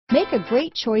Make a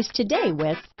great choice today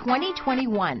with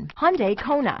 2021 Hyundai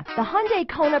Kona. The Hyundai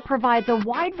Kona provides a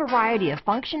wide variety of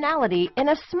functionality in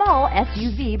a small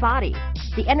SUV body.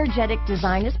 The energetic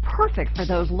design is perfect for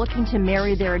those looking to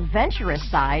marry their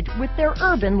adventurous side with their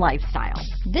urban lifestyle.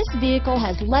 This vehicle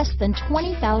has less than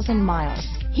 20,000 miles.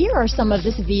 Here are some of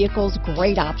this vehicle's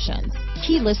great options: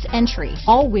 keyless entry,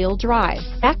 all-wheel drive,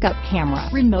 backup camera,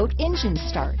 remote engine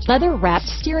start, leather-wrapped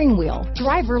steering wheel,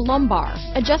 driver lumbar,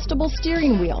 adjustable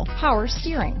steering wheel, power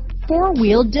steering,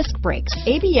 four-wheel disc brakes,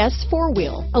 ABS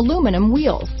four-wheel, aluminum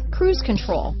wheels, cruise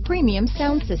control, premium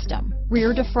sound system,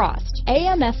 rear defrost,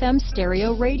 AM/FM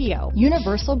stereo radio,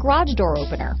 universal garage door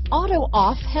opener,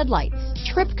 auto-off headlights,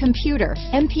 trip computer,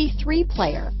 MP3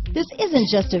 player. This isn't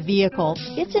just a vehicle,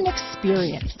 it's an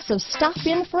experience. So stop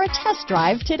in for a test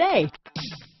drive today.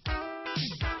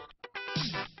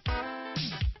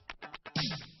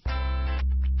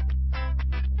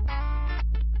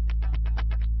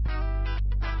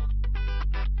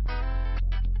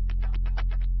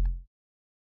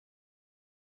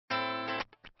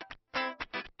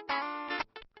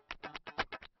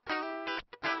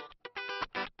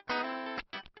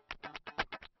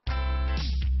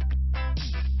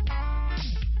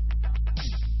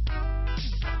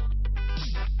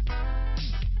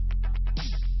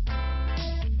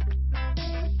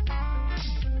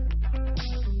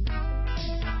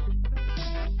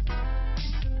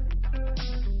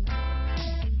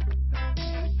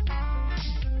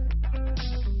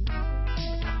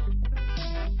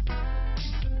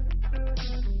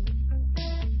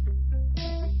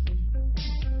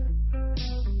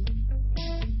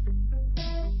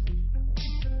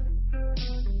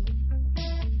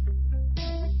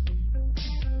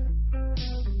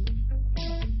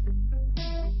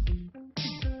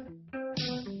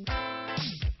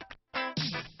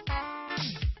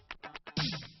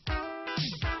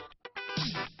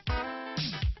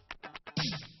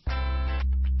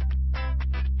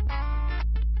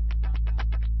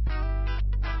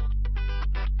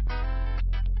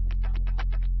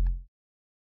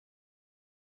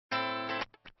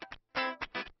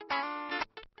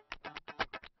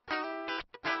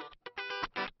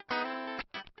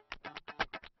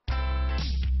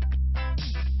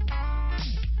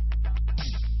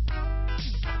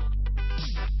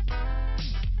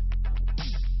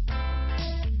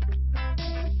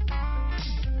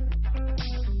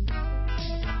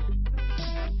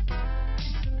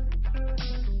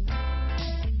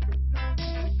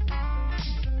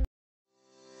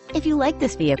 If you like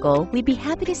this vehicle, we'd be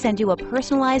happy to send you a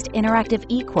personalized interactive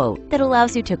e-quote that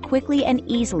allows you to quickly and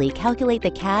easily calculate the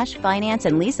cash, finance,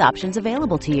 and lease options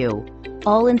available to you.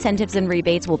 All incentives and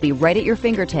rebates will be right at your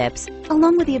fingertips,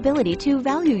 along with the ability to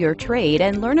value your trade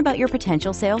and learn about your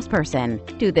potential salesperson.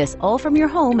 Do this all from your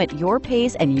home at your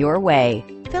pace and your way.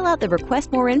 Fill out the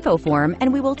Request More Info form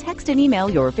and we will text and email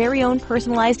your very own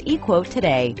personalized e-quote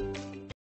today.